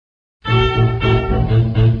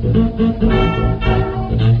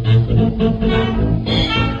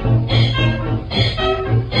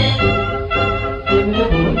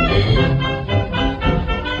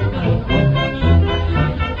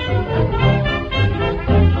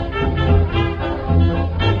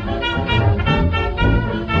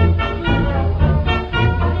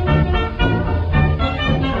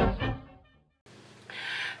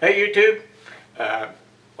Hey YouTube,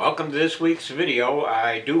 welcome to this week's video.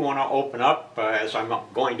 I do want to open up, as I'm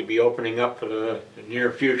going to be opening up for the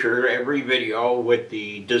near future, every video with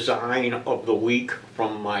the design of the week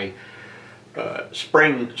from my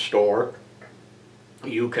spring store.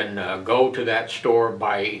 You can go to that store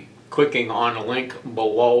by clicking on a link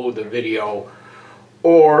below the video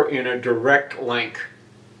or in a direct link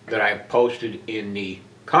that I've posted in the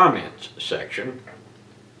comments section.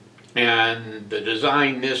 And the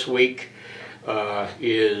design this week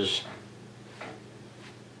is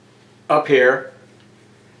up here.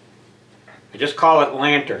 I just call it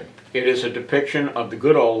Lantern. It is a depiction of the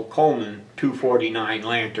good old Coleman 249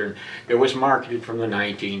 lantern that was marketed from the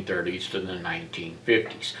 1930s to the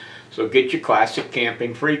 1950s. So get your classic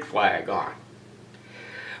camping freak flag on.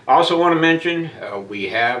 I also want to mention we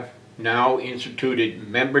have now instituted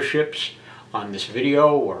memberships on this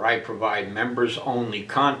video where I provide members only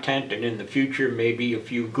content, and in the future maybe a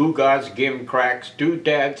few gewgaws, gimcracks,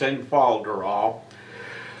 doodads, and falderall.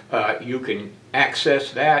 You can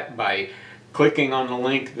access that by clicking on the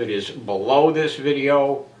link that is below this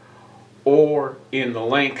video or in the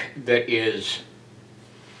link that is,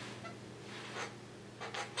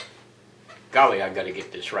 golly, I gotta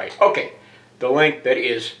get this right. Okay, the link that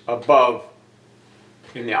is above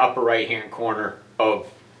in the upper right hand corner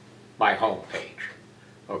of my home page.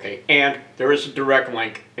 Okay, and there is a direct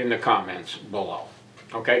link in the comments below.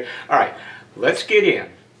 Okay, all right, let's get in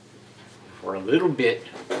for a little bit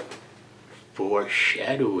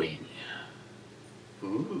foreshadowing.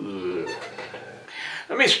 Ooh.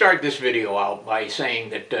 Let me start this video out by saying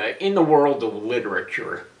that in the world of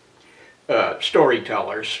literature,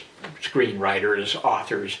 storytellers, screenwriters,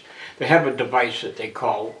 authors, they have a device that they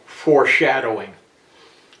call foreshadowing,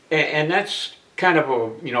 and that's kind of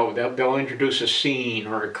a, you know, they'll introduce a scene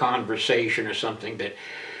or a conversation or something that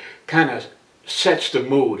kind of sets the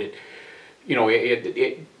mood.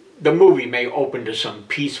 The movie may open to some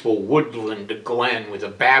peaceful woodland glen with a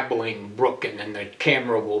babbling brook, and then the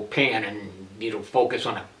camera will pan and it'll focus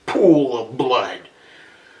on a pool of blood.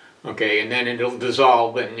 Okay, and then it'll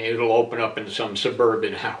dissolve and it'll open up into some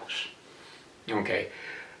suburban house. Okay.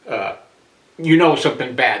 You know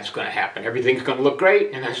something bad's going to happen. Everything's going to look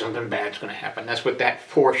great, and then something bad's going to happen. That's what that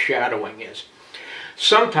foreshadowing is.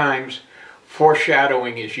 Sometimes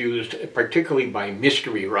foreshadowing is used particularly by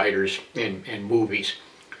mystery writers in movies,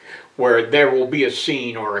 where there will be a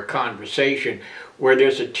scene or a conversation where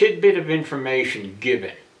there's a tidbit of information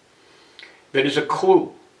given that is a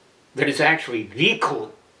clue, that is actually the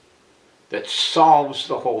clue that solves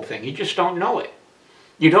the whole thing. You just don't know it.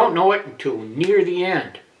 You don't know it until near the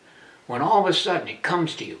end, when all of a sudden it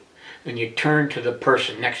comes to you, and you turn to the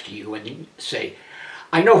person next to you and you say,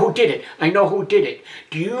 I know who did it, I know who did it.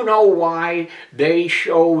 Do you know why they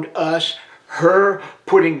showed us her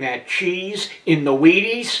putting that cheese in the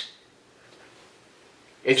Wheaties?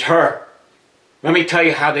 It's her. Let me tell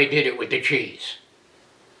you how they did it with the cheese.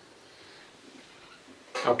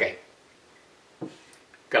 Okay.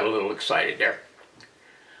 Got a little excited there.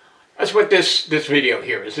 That's what this video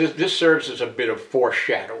here is. This serves as a bit of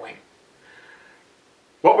foreshadowing.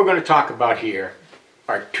 What we're going to talk about here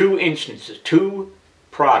are two instances, two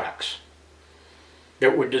products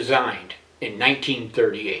that were designed in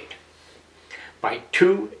 1938 by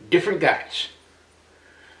two different guys,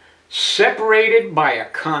 separated by a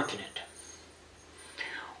continent.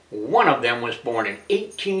 One of them was born in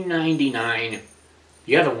 1899,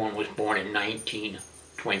 the other one was born in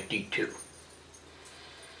 1922.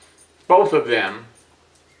 Both of them,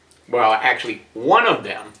 well, actually, one of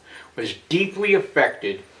them was deeply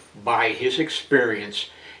affected by his experience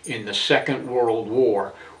in the Second World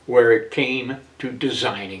War, where it came to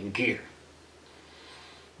designing gear.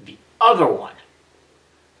 The other one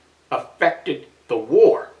affected the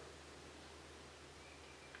war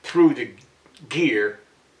through the gear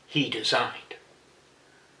he designed.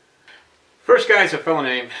 First guy is a fellow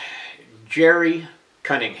named Jerry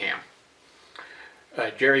Cunningham.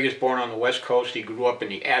 Jerry was born on the West Coast. He grew up in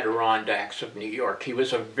the Adirondacks of New York. He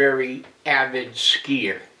was a very avid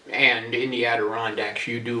skier, and in the Adirondacks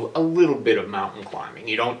you do a little bit of mountain climbing.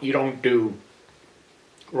 You don't do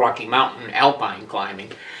Rocky Mountain alpine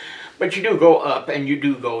climbing, but you do go up and you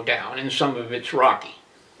do go down, and some of it's rocky.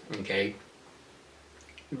 Okay,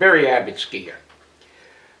 very avid skier.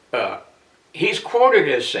 he's quoted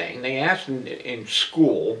as saying, they asked him in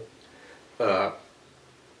school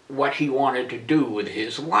what he wanted to do with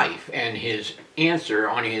his life, and his answer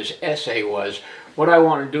on his essay was, what I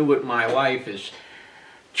want to do with my life is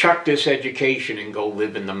chuck this education and go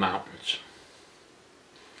live in the mountains.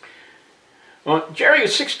 Well, Jerry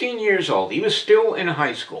was 16 years old. He was still in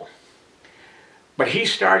high school. But he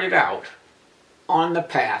started out on the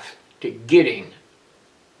path to getting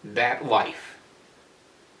that life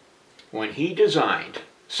when he designed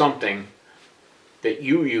something that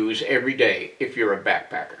you use every day if you're a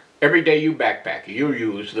backpacker. Every day you backpack, you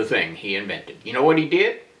use the thing he invented. You know what he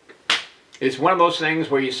did? It's one of those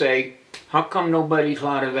things where you say, how come nobody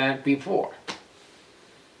thought of that before?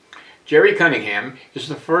 Jerry Cunningham is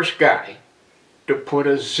the first guy to put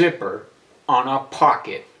a zipper on a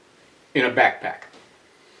pocket in a backpack.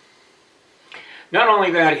 Not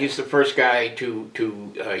only that, he's the first guy to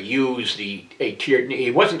use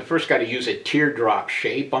he wasn't the first guy to use a teardrop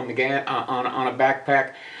shape on a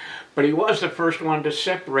backpack, but he was the first one to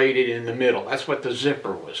separate it in the middle. That's what the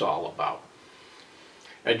zipper was all about.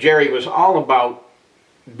 Jerry was all about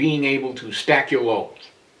being able to stack your loads,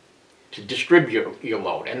 to distribute your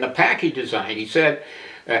load. And the pack he designed, he said,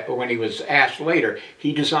 when he was asked later,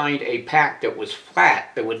 he designed a pack that was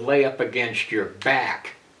flat, that would lay up against your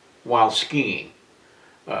back while skiing.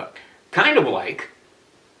 Kind of like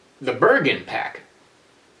the Bergen pack,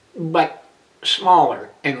 but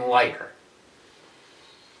smaller and lighter.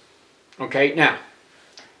 Okay, now,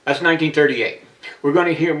 that's 1938. We're going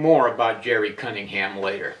to hear more about Jerry Cunningham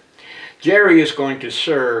later. Jerry is going to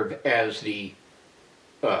serve as the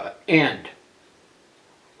end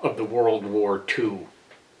of the World War II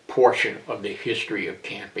portion of the history of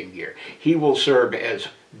camping gear. He will serve as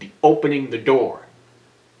opening the door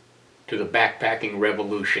to the backpacking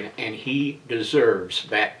revolution, and he deserves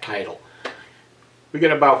that title. We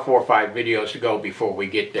got about 4 or 5 videos to go before we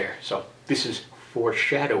get there, so this is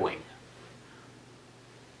foreshadowing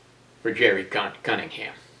for Jerry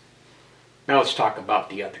Cunningham. Now let's talk about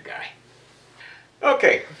the other guy.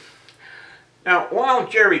 Okay, now while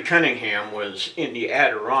Jerry Cunningham was in the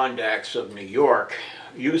Adirondacks of New York,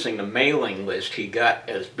 using the mailing list he got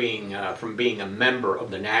as from being a member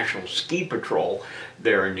of the National Ski Patrol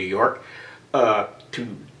there in New York,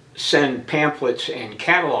 to send pamphlets and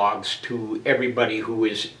catalogs to everybody who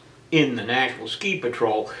is in the National Ski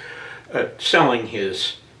Patrol, selling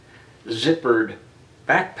his zippered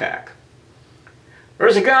backpack. There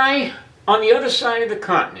was a guy on the other side of the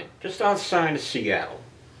continent, just outside of Seattle,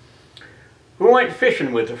 who went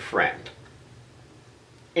fishing with a friend.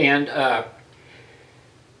 And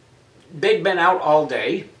they'd been out all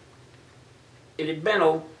day. It had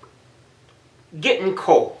been getting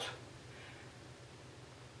cold.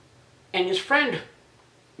 And his friend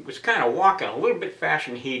was kind of walking a little bit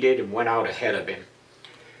faster than he did and went out ahead of him.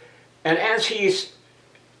 And as he's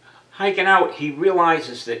hiking out, he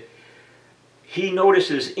realizes that he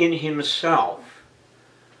notices in himself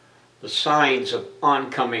the signs of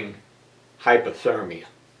oncoming hypothermia.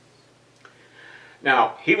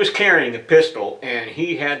 Now, he was carrying a pistol, and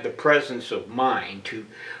he had the presence of mind to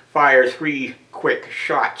fire 3 quick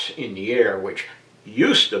shots in the air, which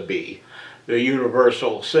used to be the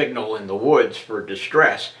universal signal in the woods for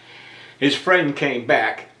distress. His friend came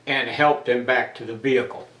back and helped him back to the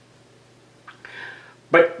vehicle.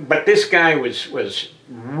 But this guy was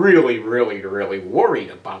really worried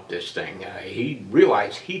about this thing. He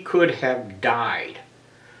realized he could have died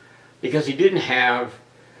because he didn't have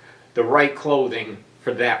the right clothing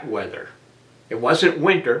for that weather. It wasn't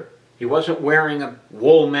winter. He wasn't wearing a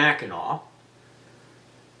wool mackinaw.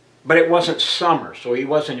 But it wasn't summer, so he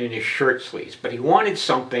wasn't in his shirt sleeves. But he wanted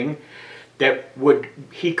something that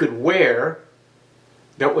he could wear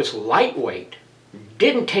that was lightweight,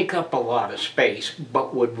 didn't take up a lot of space,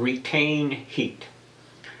 but would retain heat.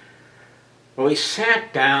 Well, he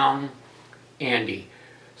sat down and he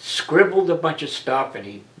scribbled a bunch of stuff and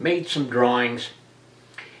he made some drawings,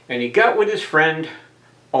 and he got with his friend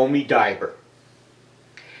Ome Diaber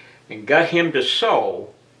and got him to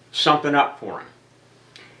sew something up for him.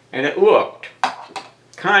 And it looked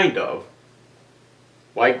kind of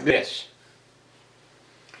like this.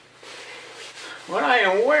 What I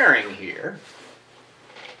am wearing here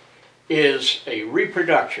is a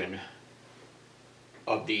reproduction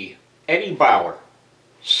of the Eddie Bauer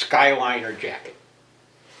Skyliner jacket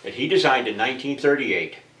that he designed in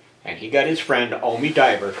 1938, and he got his friend Ome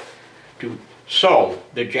Diaber to sew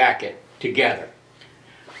the jacket together.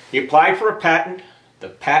 He applied for a patent. The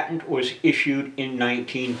patent was issued in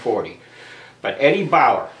 1940, but Eddie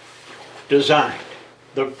Bauer designed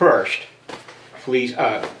the first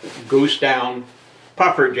goose down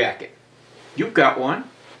puffer jacket. You've got one.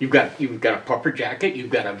 You've got a puffer jacket. You've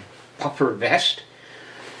got a puffer vest.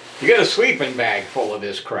 You got a sleeping bag full of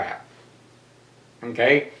this crap.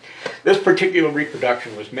 Okay? This particular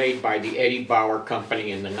reproduction was made by the Eddie Bauer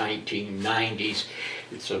Company in the 1990s.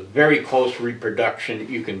 It's a very close reproduction.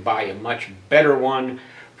 You can buy a much better one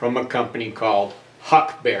from a company called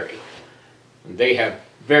Huckberry. They have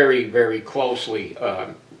very, very closely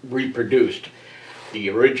reproduced the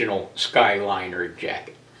original Skyliner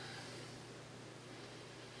jacket.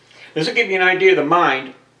 This will give you an idea of the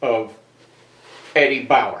mind of Eddie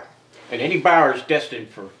Bauer. And Eddie Bauer is destined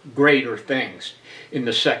for greater things in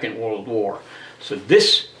the Second World War. So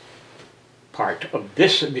this part of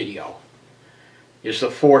this video is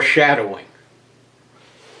the foreshadowing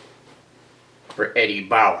for Eddie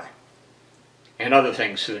Bauer and other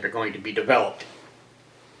things that are going to be developed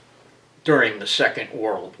during the Second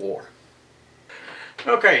World War.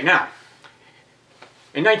 Okay, now,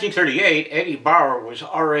 in 1938, Eddie Bauer was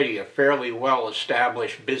already a fairly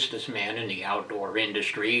well-established businessman in the outdoor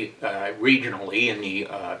industry, regionally in the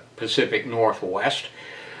Pacific Northwest,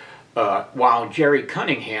 while Jerry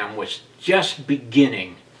Cunningham was just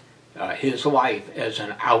beginning his life as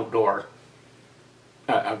an outdoor,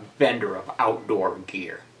 a vendor of outdoor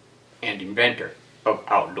gear and inventor of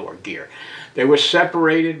outdoor gear. They were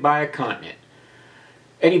separated by a continent.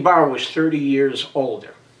 Eddie Bauer was 30 years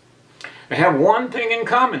older. They have one thing in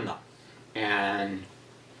common though, and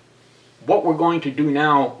what we're going to do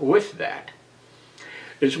now with that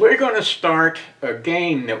is we're going to start a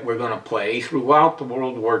game that we're going to play throughout the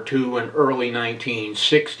World War II and early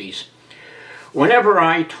 1960s. Whenever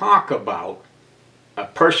I talk about a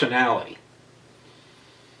personality,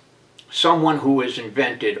 someone who has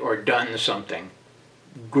invented or done something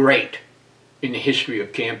great in the history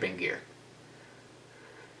of camping gear.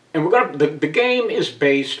 And we're going to, the game is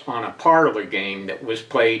based on a parlor game that was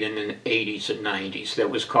played in the 80s and 90s that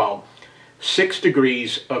was called 6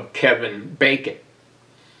 Degrees of Kevin Bacon.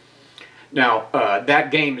 Now,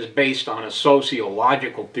 that game is based on a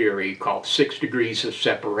sociological theory called 6 Degrees of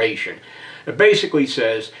Separation. It basically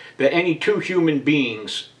says that any two human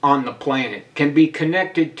beings on the planet can be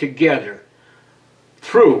connected together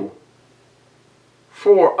through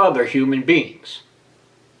 4 other human beings.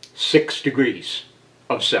 6 degrees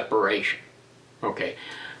of separation. Okay.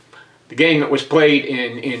 The game that was played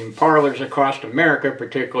in parlors across America,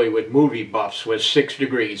 particularly with movie buffs, was 6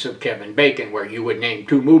 Degrees of Kevin Bacon, where you would name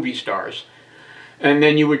 2 movie stars, and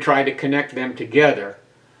then you would try to connect them together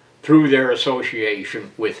through their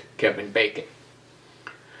association with Kevin Bacon.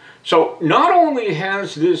 So not only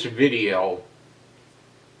has this video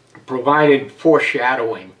provided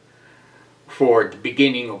foreshadowing for the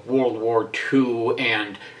beginning of World War II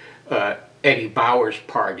and Eddie Bauer's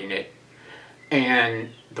part in it, and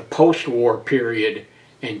the post-war period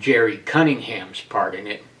and Jerry Cunningham's part in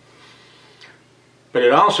it, but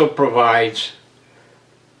it also provides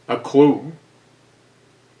a clue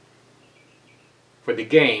for the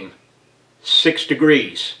game 6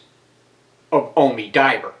 Degrees of Ome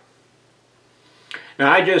Diaber.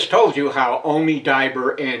 Now, I just told you how Ome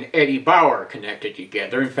Diaber and Eddie Bauer connected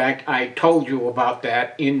together. In fact, I told you about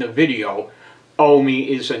that in the video. Ome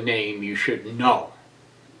is a name you should know.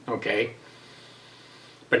 Okay?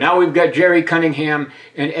 But now we've got Jerry Cunningham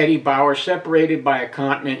and Eddie Bauer separated by a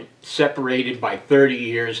continent, separated by 30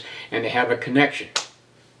 years, and they have a connection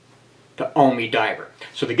to Ome Diaber.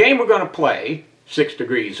 So the game we're going to play, 6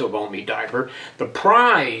 Degrees of Ome Diaber, the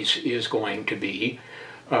prize is going to be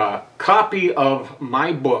a copy of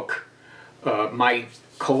my book, my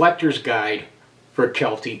collector's guide for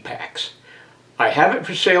Kelty Packs. I have it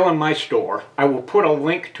for sale in my store. I will put a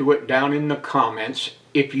link to it down in the comments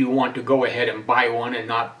if you want to go ahead and buy one and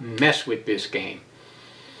not mess with this game.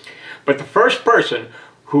 But the first person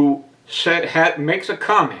who makes a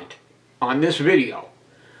comment on this video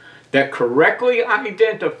that correctly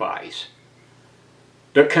identifies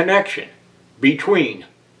the connection between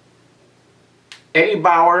Eddie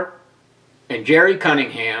Bauer and Jerry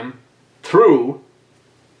Cunningham through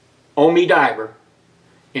Ome Diaber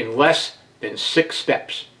in less than 6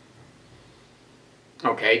 steps.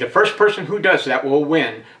 Okay, the first person who does that will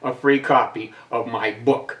win a free copy of my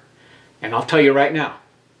book. And I'll tell you right now,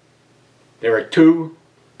 there are 2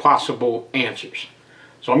 possible answers.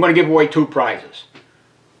 So I'm going to give away 2 prizes.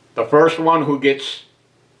 The first one who gets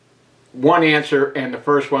 1 answer and the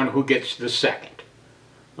first one who gets the second.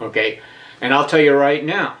 Okay, and I'll tell you right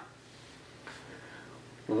now,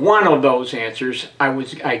 one of those answers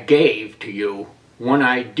I gave to you when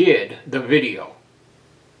I did the video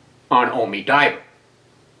on Ome Diaber.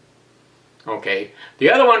 Okay, the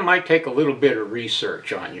other one might take a little bit of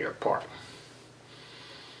research on your part.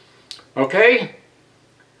 Okay?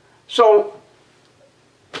 So,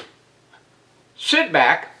 sit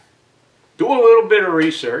back, do a little bit of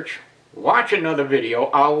research, watch another video.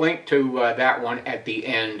 I'll link to that one at the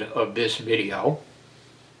end of this video.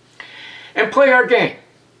 And play our game.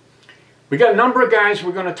 We got a number of guys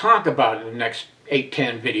we're going to talk about in the next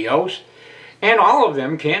 8-10 videos. And all of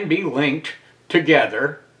them can be linked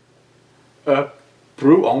together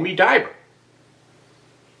through Ome Diaber.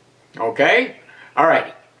 Okay?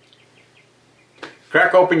 Alrighty.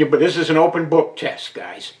 Crack open your book. This is an open book test,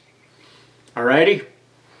 guys. Alrighty?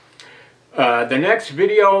 The next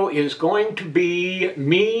video is going to be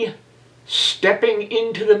me stepping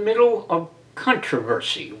into the middle of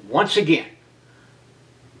controversy once again.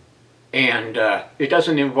 And it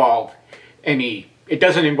doesn't involve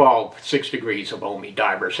 6 Degrees of Ome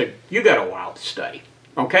Diaber, so you got a while to study.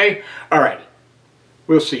 Okay? Alrighty.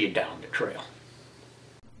 We'll see you down the trail.